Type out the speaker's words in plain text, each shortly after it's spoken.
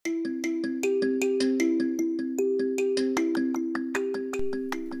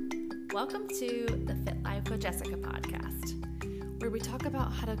Welcome to the Fit Life with Jessica podcast, where we talk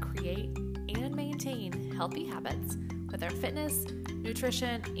about how to create and maintain healthy habits with our fitness,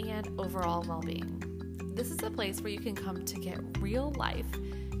 nutrition, and overall well-being. This is a place where you can come to get real life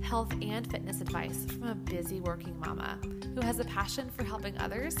health and fitness advice from a busy working mama who has a passion for helping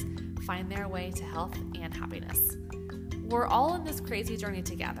others find their way to health and happiness. We're all in this crazy journey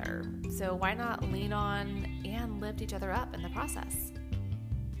together, so why not lean on and lift each other up in the process?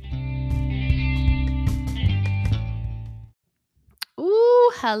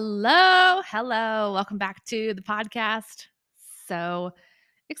 Ooh, hello. Welcome back to the podcast. So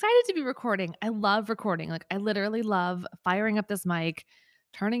excited to be recording. I love recording. I literally love firing up this mic,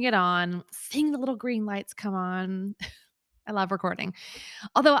 turning it on, seeing the little green lights come on. I love recording.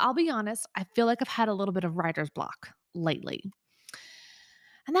 Although I'll be honest, I feel like I've had a little bit of writer's block lately.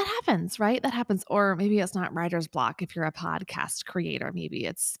 And that happens, right? That happens. Or maybe it's not writer's block if you're a podcast creator. Maybe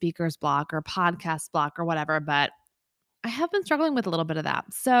it's speaker's block or podcast block or whatever. But I have been struggling with a little bit of that.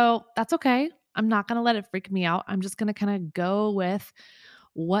 So that's okay. I'm not going to let it freak me out. I'm just going to kind of go with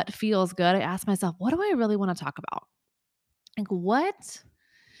what feels good. I ask myself, what do I really want to talk about? Like, what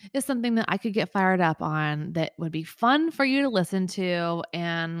is something that I could get fired up on that would be fun for you to listen to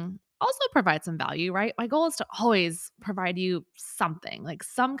and also provide some value, right? My goal is to always provide you something, like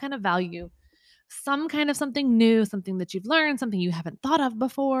some kind of value, some kind of something new, something that you've learned, something you haven't thought of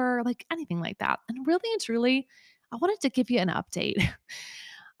before, like anything like that. And really and truly, I wanted to give you an update.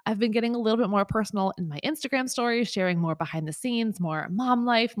 I've been getting a little bit more personal in my Instagram stories, sharing more behind the scenes, more mom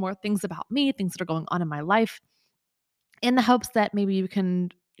life, more things about me, things that are going on in my life, in the hopes that maybe you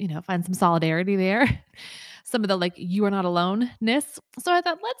can, find some solidarity there. Some of the you are not alone-ness. So I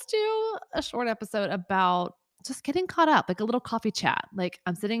thought, let's do a short episode about just getting caught up, like a little coffee chat. Like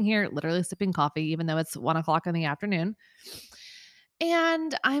I'm sitting here literally sipping coffee, even though it's 1 o'clock in the afternoon.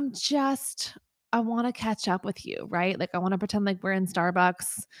 And I want to catch up with you, right? Like I want to pretend like we're in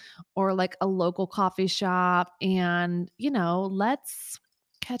Starbucks or like a local coffee shop and, let's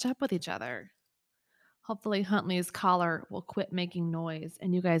catch up with each other. Hopefully Huntley's collar will quit making noise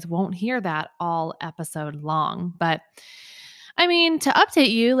and you guys won't hear that all episode long. But I mean, to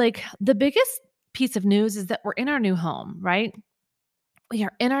update you, like the biggest piece of news is that we're in our new home, right? We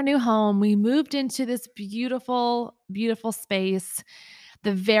are in our new home. We moved into this beautiful, beautiful space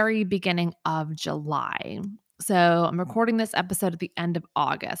the very beginning of July. So I'm recording this episode at the end of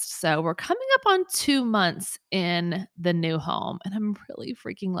August. So we're coming up on 2 months in the new home, and I'm really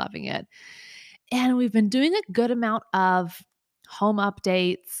freaking loving it. And we've been doing a good amount of home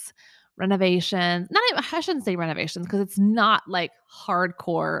updates, renovations. Not even, I shouldn't say renovations because it's not like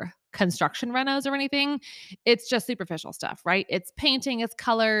hardcore construction renos or anything. It's just superficial stuff, right? It's painting, it's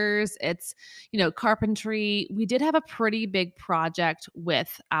colors, it's, carpentry. We did have a pretty big project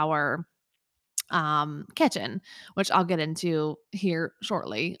with our kitchen, which I'll get into here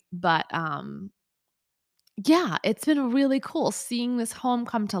shortly. But yeah, it's been really cool seeing this home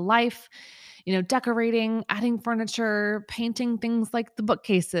come to life, decorating, adding furniture, painting things like the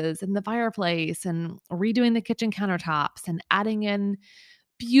bookcases and the fireplace and redoing the kitchen countertops and adding in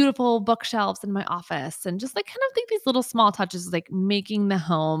beautiful bookshelves in my office and just like kind of think these little small touches, like making the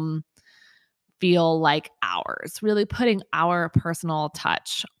home feel like ours, really putting our personal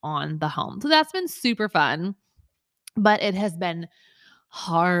touch on the home. So that's been super fun, but it has been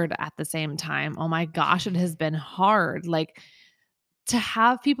hard at the same time. Oh my gosh, it has been hard. Like to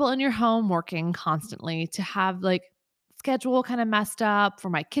have people in your home working constantly, to have schedule kind of messed up for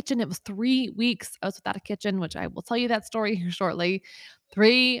my kitchen. It was 3 weeks I was without a kitchen, which I will tell you that story here shortly.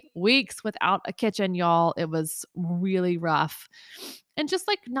 3 weeks without a kitchen, y'all. It was really rough. And just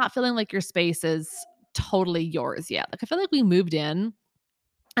not feeling like your space is totally yours yet. Like I feel like we moved in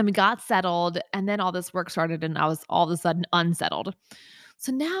and we got settled and then all this work started and I was all of a sudden unsettled.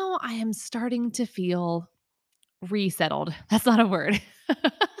 So now I am starting to feel resettled. That's not a word.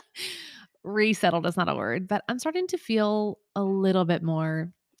 Resettled is not a word, but I'm starting to feel a little bit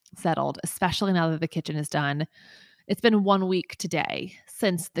more settled, especially now that the kitchen is done. It's been 1 week today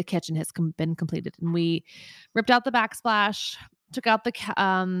since the kitchen has been completed, and we ripped out the backsplash, took out the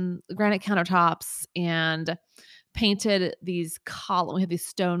granite countertops, and painted these columns. We have these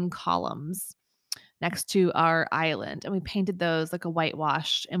stone columns next to our island, and we painted those like a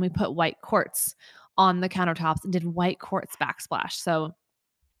whitewash, and we put white quartz on the countertops and did white quartz backsplash. So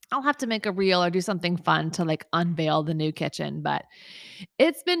I'll have to make a reel or do something fun to unveil the new kitchen, but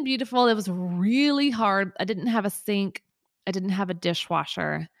it's been beautiful. It was really hard. I didn't have a sink. I didn't have a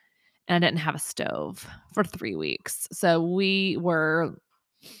dishwasher and I didn't have a stove for 3 weeks. So we were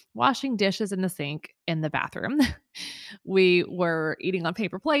washing dishes in the sink in the bathroom. We were eating on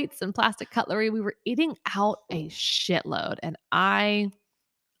paper plates and plastic cutlery. We were eating out a shitload. And I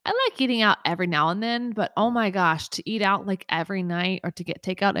like eating out every now and then, but oh my gosh, to eat out like every night or to get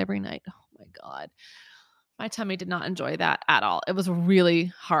takeout every night. Oh my God. My tummy did not enjoy that at all. It was really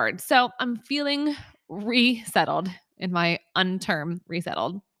hard. So I'm feeling resettled in my unterm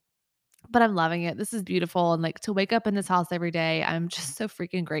resettled, but I'm loving it. This is beautiful. And like to wake up in this house every day, I'm just so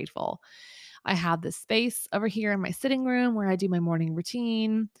freaking grateful. I have this space over here in my sitting room where I do my morning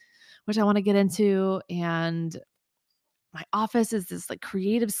routine, which I want to get into. And my office is this like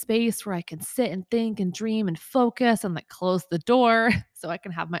creative space where I can sit and think and dream and focus and like close the door so I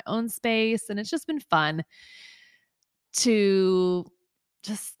can have my own space. And it's just been fun to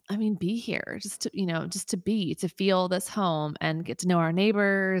just, I mean, be here, just to, just to be, to feel this home and get to know our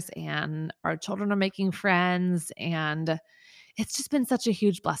neighbors, and our children are making friends. And it's just been such a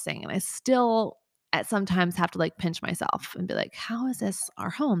huge blessing. And I still at sometimes have to like pinch myself and be like, how is this our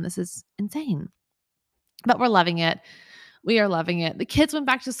home? This is insane. But we're loving it. We are loving it. The kids went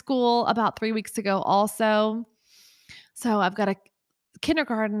back to school about 3 weeks ago also. So I've got a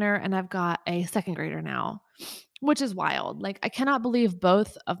kindergartner and I've got a second grader now, which is wild. Like, I cannot believe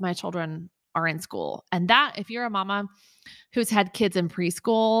both of my children are in school. And that, if you're a mama who's had kids in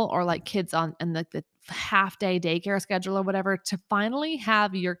preschool or like kids on in the half day daycare schedule or whatever, to finally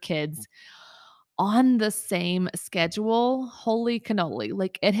have your kids on the same schedule, holy cannoli.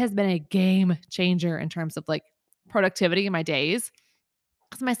 Like, it has been a game changer in terms of like productivity in my days.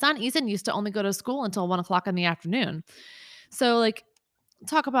 Because my son Ethan used to only go to school until 1 o'clock in the afternoon. So, like,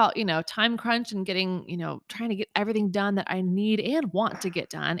 talk about, time crunch and getting, trying to get everything done that I need and want to get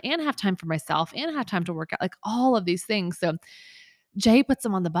done and have time for myself and have time to work out, like all of these things. So Jay puts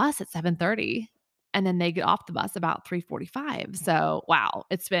them on the bus at 7:30 and then they get off the bus about 3:45. So wow,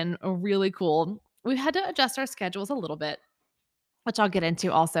 it's been really cool. We've had to adjust our schedules a little bit, which I'll get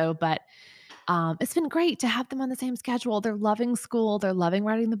into also, but it's been great to have them on the same schedule. They're loving school. They're loving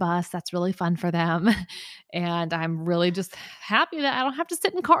riding the bus. That's really fun for them. And I'm really just happy that I don't have to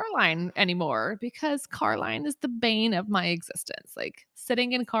sit in car line anymore, because car line is the bane of my existence. Like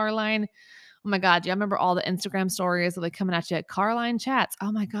sitting in car line. Oh my God. Yeah. I remember all the Instagram stories of like coming at you at car line chats.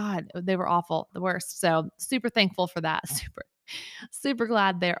 Oh my God. They were awful. The worst. So super thankful for that. Super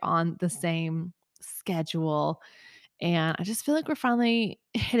glad they're on the same schedule. And I just feel like we're finally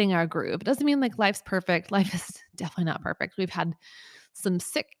hitting our groove. It doesn't mean like life's perfect. Life is definitely not perfect. We've had some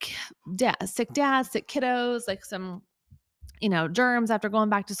sick dads, sick kiddos, like some, germs after going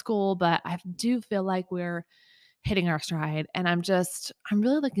back to school. But I do feel like we're hitting our stride. And I'm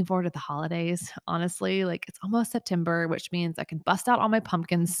really looking forward to the holidays, honestly. Like, it's almost September, which means I can bust out all my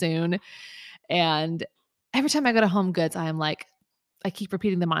pumpkins soon. And every time I go to Home Goods, I keep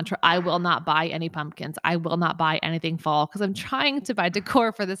repeating the mantra, I will not buy any pumpkins. I will not buy anything fall, because I'm trying to buy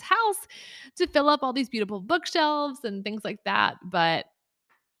decor for this house to fill up all these beautiful bookshelves and things like that. But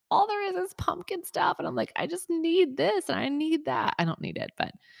all there is pumpkin stuff. And I'm like, I just need this and I need that. I don't need it,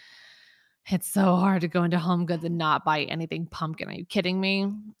 but it's so hard to go into Home Goods and not buy anything pumpkin. Are you kidding me?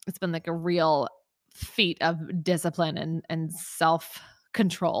 It's been like a real feat of discipline and self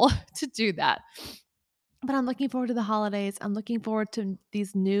control to do that. But I'm looking forward to the holidays. I'm looking forward to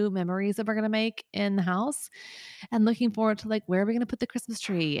these new memories that we're gonna make in the house, and looking forward to like where are we gonna put the Christmas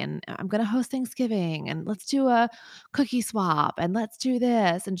tree, and I'm gonna host Thanksgiving, and let's do a cookie swap, and let's do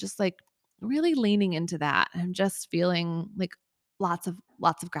this, and just like really leaning into that and just feeling like lots of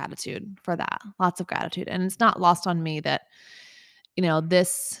gratitude for that. Lots of gratitude. And it's not lost on me that,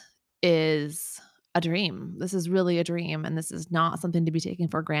 this is a dream. This is really a dream, and this is not something to be taken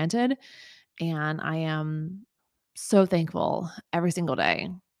for granted. And I am so thankful every single day.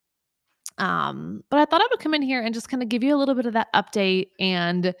 But I thought I would come in here and just kind of give you a little bit of that update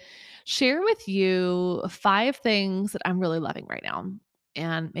and share with you 5 things that I'm really loving right now.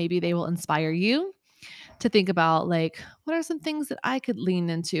 And maybe they will inspire you to think about, like, what are some things that I could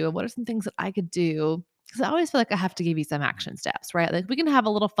lean into? What are some things that I could do? Because I always feel like I have to give you some action steps, right? Like, we can have a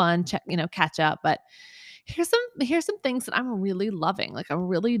little fun check, catch up, but here's some things that I'm really loving. Like, I'm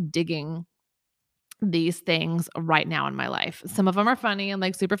really digging these things right now in my life. Some of them are funny and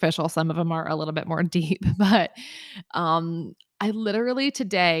like superficial, some of them are a little bit more deep, but I literally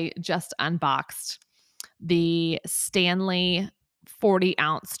today just unboxed the Stanley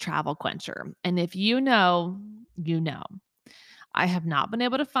 40-ounce travel quencher. And if you know, you know. I have not been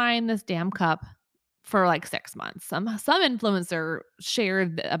able to find this damn cup for like 6 months. Some influencer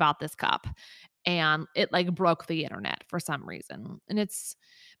shared about this cup and it like broke the internet for some reason. And it's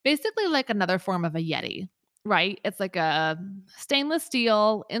basically like another form of a Yeti. right? It's like a stainless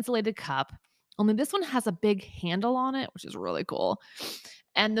steel insulated cup. Only this one has a big handle on it, which is really cool.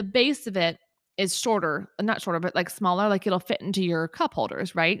 And the base of it is shorter, not shorter, but like smaller, like it'll fit into your cup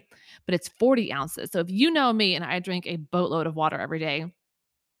holders, right? But it's 40 ounces. So if you know me and I drink a boatload of water every day,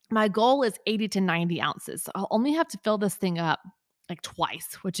 my goal is 80 to 90 ounces. So I'll only have to fill this thing up like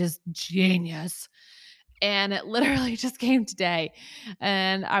twice, which is genius. And it literally just came today.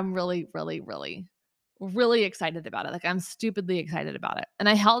 And I'm really, really, really, really excited about it. Like I'm stupidly excited about it. And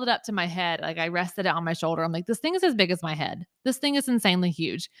I held it up to my head. Like I rested it on my shoulder. I'm like, this thing is as big as my head. This thing is insanely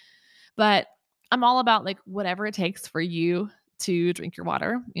huge. But I'm all about like whatever it takes for you to drink your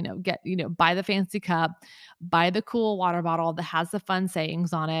water, buy the fancy cup, buy the cool water bottle that has the fun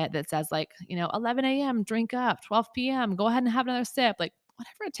sayings on it that says like, 11 a.m., drink up, 12 p.m., go ahead and have another sip, like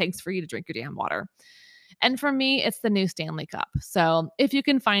whatever it takes for you to drink your damn water. And for me, it's the new Stanley Cup. So if you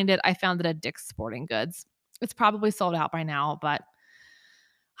can find it, I found it at Dick's Sporting Goods. It's probably sold out by now, but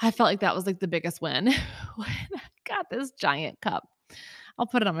I felt like that was like the biggest win when I got this giant cup. I'll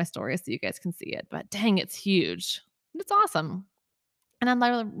put it on my story so you guys can see it, but dang, it's huge. It's awesome. And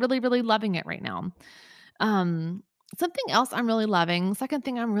I'm really, really loving it right now. Um, Something else I'm really loving, second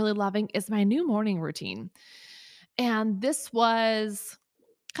thing I'm really loving is my new morning routine. And this was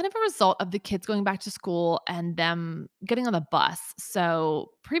kind of a result of the kids going back to school and them getting on the bus.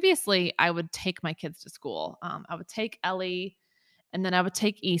 So previously, I would take my kids to school. I would take Ellie and then I would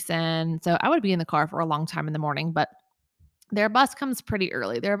take Eason. So I would be in the car for a long time in the morning, but their bus comes pretty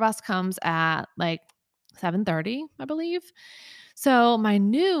early. Their bus comes at like 7:30, I believe. So my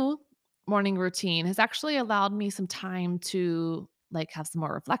new morning routine has actually allowed me some time to like have some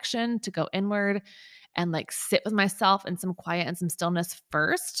more reflection, to go inward and like sit with myself in some quiet and some stillness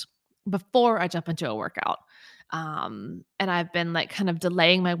first before I jump into a workout. And I've been like kind of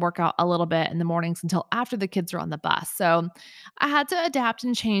delaying my workout a little bit in the mornings until after the kids are on the bus. So I had to adapt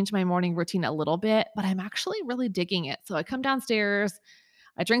and change my morning routine a little bit, but I'm actually really digging it. So I come downstairs,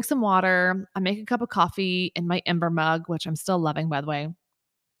 I drink some water, I make a cup of coffee in my Ember mug, which I'm still loving, by the way.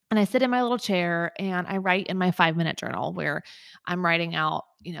 And I sit in my little chair and I write in my 5-minute journal where I'm writing out,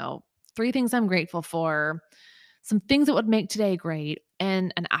 three things I'm grateful for, some things that would make today great,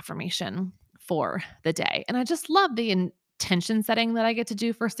 and an affirmation for the day. And I just love the intention setting that I get to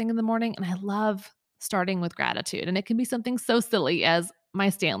do first thing in the morning. And I love starting with gratitude. And it can be something so silly as my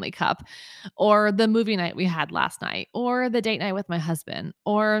Stanley Cup, or the movie night we had last night, or the date night with my husband,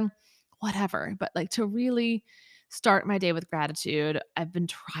 or whatever. But like to really start my day with gratitude, I've been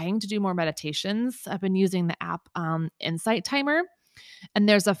trying to do more meditations. I've been using the app Insight Timer, and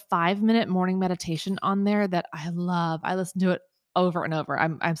there's a 5-minute morning meditation on there that I love. I listen to it over and over.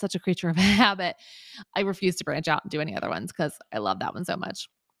 I'm such a creature of habit. I refuse to branch out and do any other ones because I love that one so much.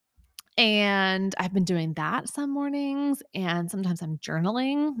 And I've been doing that some mornings, and sometimes I'm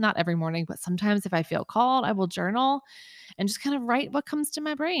journaling, not every morning, but sometimes if I feel called, I will journal and just kind of write what comes to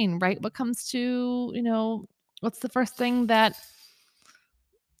my brain, write what comes to, what's the first thing that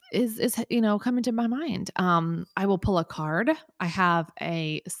is coming to my mind. I will pull a card. I have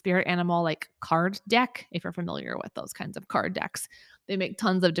a spirit animal like card deck, if you're familiar with those kinds of card decks. They make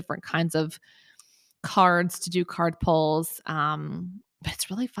tons of different kinds of cards to do card pulls. But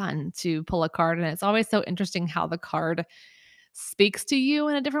it's really fun to pull a card, and it's always so interesting how the card speaks to you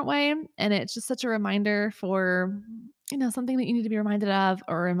in a different way. And it's just such a reminder for, something that you need to be reminded of,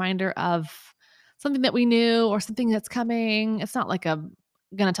 or a reminder of something that we knew or something that's coming. It's not like a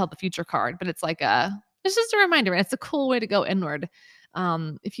gonna tell the future card, but it's just a reminder. And it's a cool way to go inward.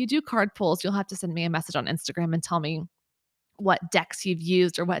 If you do card pulls, you'll have to send me a message on Instagram and tell me what decks you've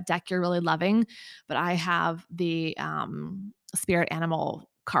used or what deck you're really loving. But I have the spirit animal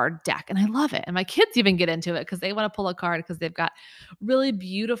card deck and I love it. And my kids even get into it because they want to pull a card because they've got really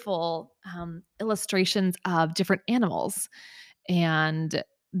beautiful illustrations of different animals. And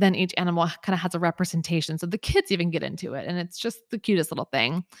then each animal kind of has a representation. So the kids even get into it. And it's just the cutest little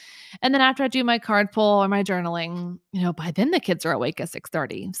thing. And then after I do my card pull or my journaling, by then the kids are awake at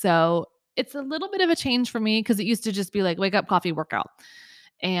 6:30. So it's a little bit of a change for me because it used to just be like wake up, coffee, workout.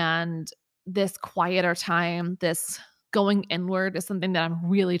 And this quieter time, this going inward is something that I'm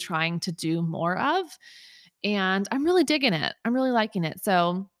really trying to do more of. And I'm really digging it. I'm really liking it.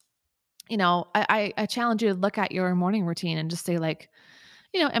 So, I challenge you to look at your morning routine and just say, like,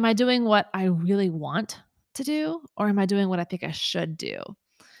 am I doing what I really want to do? Or am I doing what I think I should do?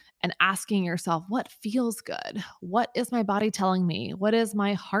 And asking yourself, what feels good? What is my body telling me? What is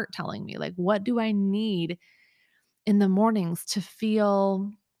my heart telling me? Like, what do I need in the mornings to feel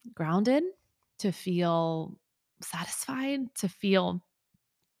grounded, to feel satisfied, to feel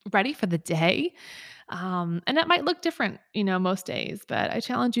ready for the day? And it might look different, most days, but I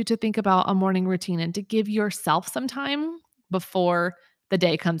challenge you to think about a morning routine and to give yourself some time before the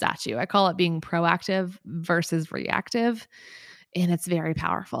day comes at you. I call it being proactive versus reactive, and it's very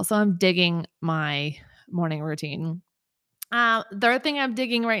powerful. So I'm digging my morning routine. The other thing I'm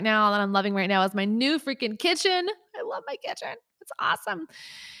digging right now that I'm loving right now is my new freaking kitchen. I love my kitchen. It's awesome.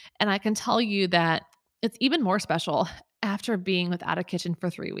 And I can tell you that it's even more special after being without a kitchen for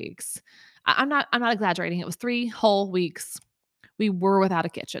 3 weeks. I'm not exaggerating. It was 3 whole weeks we were without a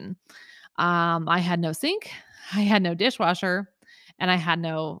kitchen. I had no sink, I had no dishwasher, and I had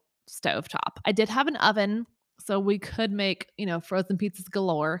no stovetop. I did have an oven, so we could make, frozen pizzas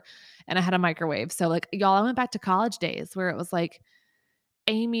galore, and I had a microwave. So, like, y'all, I went back to college days where it was like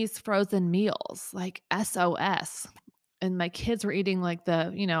Amy's frozen meals, like SOS. And my kids were eating like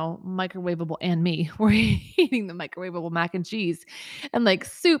the, microwavable, and me were eating the microwavable mac and cheese and like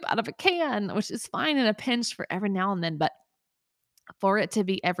soup out of a can, which is fine in a pinch for every now and then. But for it to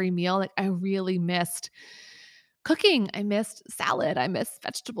be every meal, like, I really missed cooking. I missed salad. I missed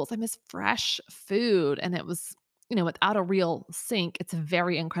vegetables. I missed fresh food. And it was, without a real sink, it's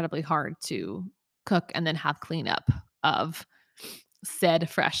very incredibly hard to cook and then have cleanup of said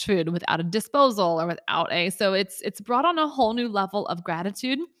fresh food without a disposal or without a so it's brought on a whole new level of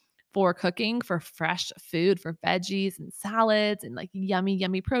gratitude for cooking, for fresh food, for veggies and salads and like yummy,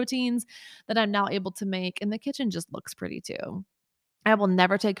 yummy proteins that I'm now able to make. And the kitchen just looks pretty too. I will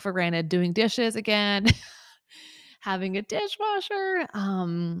never take for granted doing dishes again, having a dishwasher.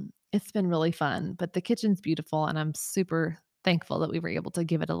 It's been really fun, but the kitchen's beautiful and I'm super thankful that we were able to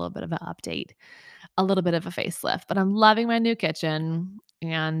give it a little bit of an update, a little bit of a facelift. But I'm loving my new kitchen.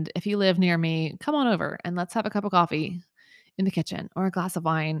 And if you live near me, come on over and let's have a cup of coffee in the kitchen or a glass of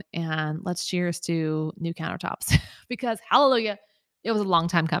wine and let's cheers to new countertops because hallelujah, it was a long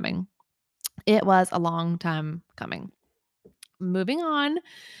time coming. It was a long time coming. Moving on,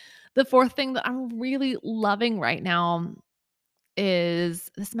 the fourth thing that I'm really loving right now is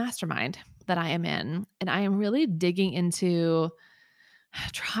this mastermind that I am in. And I am really digging into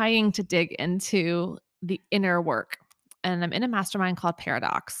trying to dig into the inner work. And I'm in a mastermind called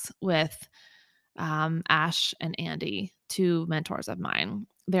Paradox with Ash and Andy, two mentors of mine.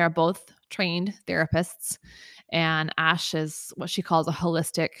 They are both trained therapists, and Ash is what she calls a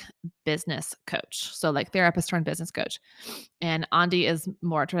holistic business coach. So, like, therapist turned business coach. And Andy is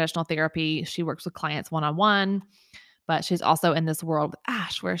more traditional therapy. She works with clients one on one, but she's also in this world with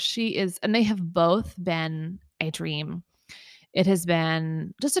Ash where she is, and they have both been a dream. It has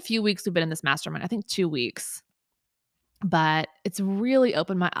been just a few weeks we've been in this mastermind, I think 2 weeks, but it's really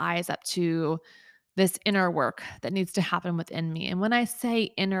opened my eyes up to this inner work that needs to happen within me. And when I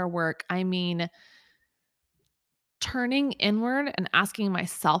say inner work, I mean turning inward and asking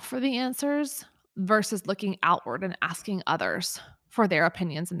myself for the answers versus looking outward and asking others for their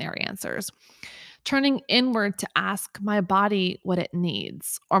opinions and their answers. Turning inward to ask my body what it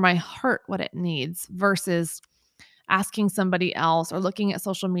needs or my heart what it needs versus asking somebody else or looking at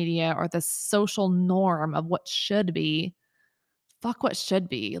social media or the social norm of what should be. Fuck what should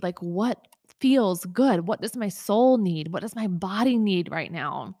be. Like, what feels good? What does my soul need? What does my body need right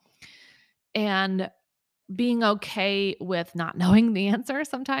now? And being okay with not knowing the answer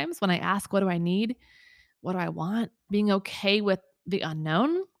sometimes when I ask, what do I need? What do I want? Being okay with the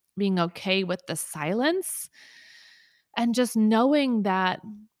unknown, being okay with the silence, and just knowing that,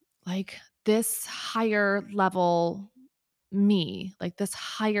 like, this higher level me, like this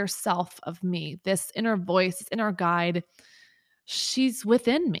higher self of me, this inner voice, this inner guide, she's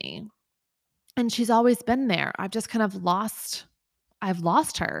within me and she's always been there. I've lost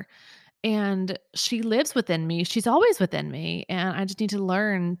her and she lives within me. She's always within me. And I just need to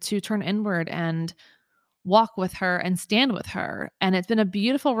learn to turn inward and walk with her and stand with her. And it's been a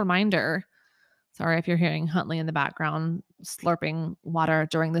beautiful reminder. Sorry if you're hearing Huntley in the background slurping water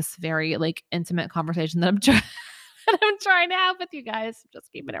during this very like intimate conversation that that I'm trying to have with you guys.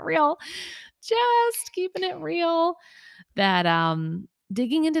 Just keeping it real. Just keeping it real. That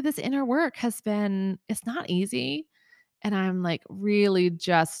digging into this inner work it's not easy. And I'm like really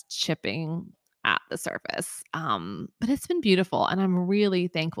just chipping at the surface. But it's been beautiful and I'm really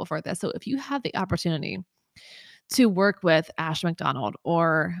thankful for this. So if you have the opportunity to work with Ash McDonald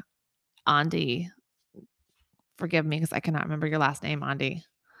or Andy, forgive me because I cannot remember your last name, Andy.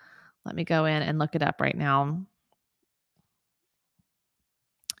 Let me go in and look it up right now.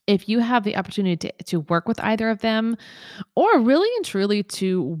 If you have the opportunity to work with either of them, or really and truly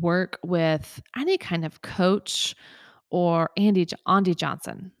to work with any kind of coach or Andy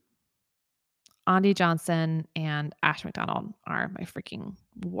Johnson, Andi Johnson and Ash McDonald are my freaking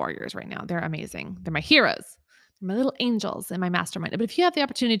warriors right now. They're amazing. They're my heroes. They're my little angels in my mastermind. But if you have the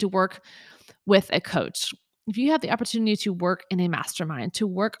opportunity to work with a coach, if you have the opportunity to work in a mastermind, to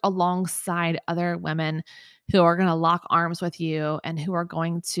work alongside other women who are going to lock arms with you and who are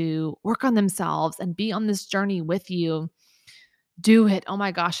going to work on themselves and be on this journey with you, do it. Oh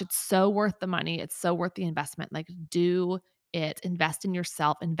my gosh, it's so worth the money. It's so worth the investment. Like, do it. Invest in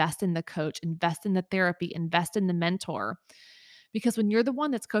yourself, invest in the coach, invest in the therapy, invest in the mentor. Because when you're the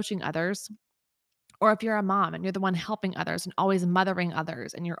one that's coaching others, or if you're a mom and you're the one helping others and always mothering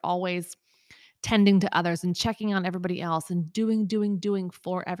others, and you're always tending to others and checking on everybody else and doing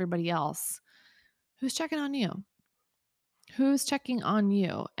for everybody else, who's checking on you? Who's checking on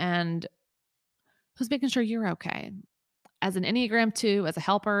you? And who's making sure you're okay? As an Enneagram 2, as a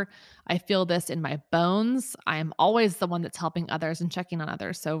helper, I feel this in my bones. I am always the one that's helping others and checking on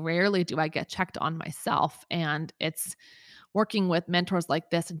others. So rarely do I get checked on myself. And it's working with mentors like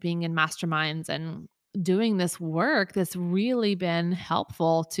this and being in masterminds and doing this work that's really been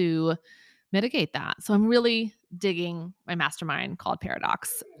helpful to mitigate that. So I'm really digging my mastermind called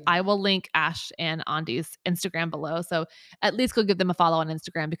Paradox. I will link Ash and Andi's Instagram below. So at least go give them a follow on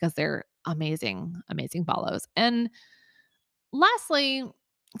Instagram because they're amazing, amazing follows. And lastly,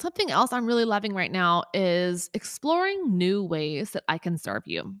 something else I'm really loving right now is exploring new ways that I can serve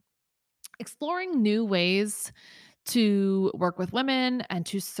you. Exploring new ways to work with women and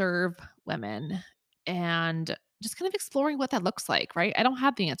to serve women, and just kind of exploring what that looks like, right? I don't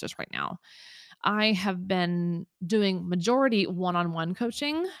have the answers right now. I have been doing majority one-on-one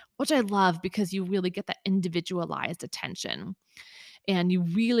coaching, which I love because you really get that individualized attention. And you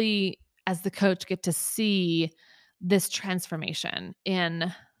really, as the coach, get to see this transformation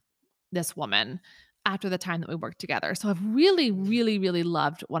in this woman after the time that we worked together. So I've really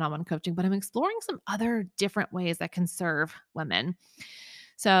loved one-on-one coaching, but I'm exploring some other different ways that can serve women.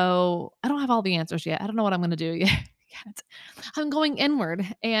 So I don't have all the answers yet. I don't know what I'm going to do yet. I'm going inward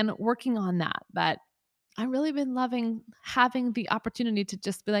and working on that, but I've really been loving having the opportunity to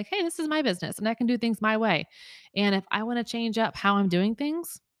just be like, hey, this is my business and I can do things my way. And if I want to change up how I'm doing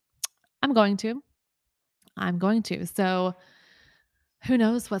things, I'm going to. I'm going to. So who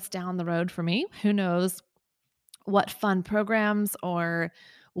knows what's down the road for me? Who knows what fun programs or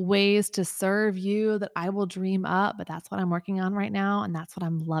ways to serve you that I will dream up, but that's what I'm working on right now and that's what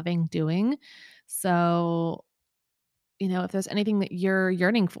I'm loving doing. So, if there's anything that you're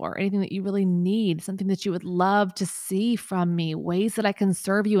yearning for, anything that you really need, something that you would love to see from me, ways that I can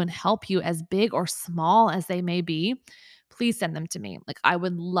serve you and help you as big or small as they may be, please send them to me. Like, I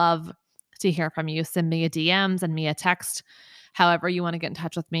would love to hear from you. Send me a DM, send me a text, however you want to get in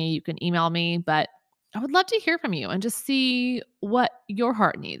touch with me. You can email me, but I would love to hear from you and just see what your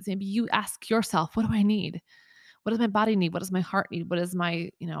heart needs. Maybe you ask yourself, what do I need? What does my body need? What does my heart need? What is my,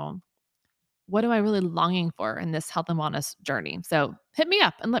 what am I really longing for in this health and wellness journey? So hit me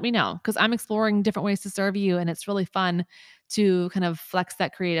up and let me know because I'm exploring different ways to serve you. And it's really fun to kind of flex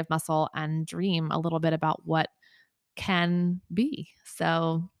that creative muscle and dream a little bit about what can be.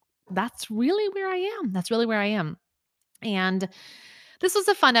 So that's really where I am. That's really where I am. And this was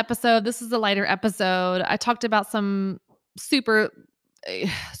a fun episode. This is a lighter episode. I talked about some super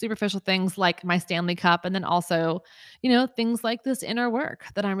superficial things like my Stanley Cup, and then also, things like this inner work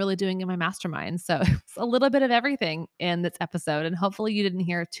that I'm really doing in my mastermind. So it's a little bit of everything in this episode. And hopefully you didn't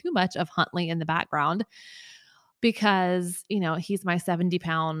hear too much of Huntley in the background because, he's my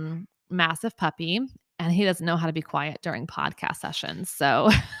 70-pound massive puppy and he doesn't know how to be quiet during podcast sessions. So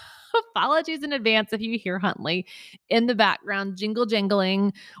apologies in advance if you hear Huntley in the background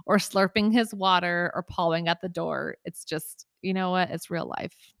jingling or slurping his water or pawing at the door. It's just, you know what? It's real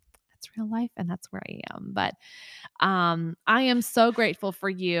life. It's real life, and that's where I am. But I am so grateful for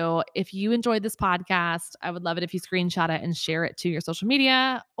you. If you enjoyed this podcast, I would love it if you screenshot it and share it to your social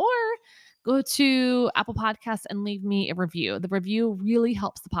media, or go to Apple Podcasts and leave me a review. The review really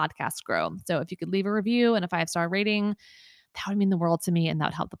helps the podcast grow. So if you could leave a review and a 5-star rating, that would mean the world to me and that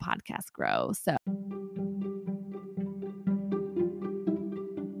would help the podcast grow. So,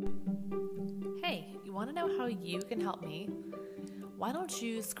 hey, you want to know how you can help me? Why don't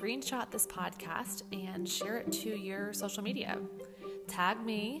you screenshot this podcast and share it to your social media? Tag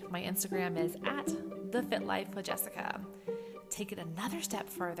me. My Instagram is @thefitlife with Take it another step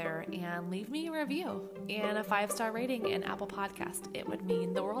further and leave me a review and a 5-star rating in Apple Podcast. It would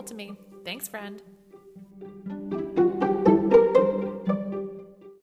mean the world to me. Thanks, friend.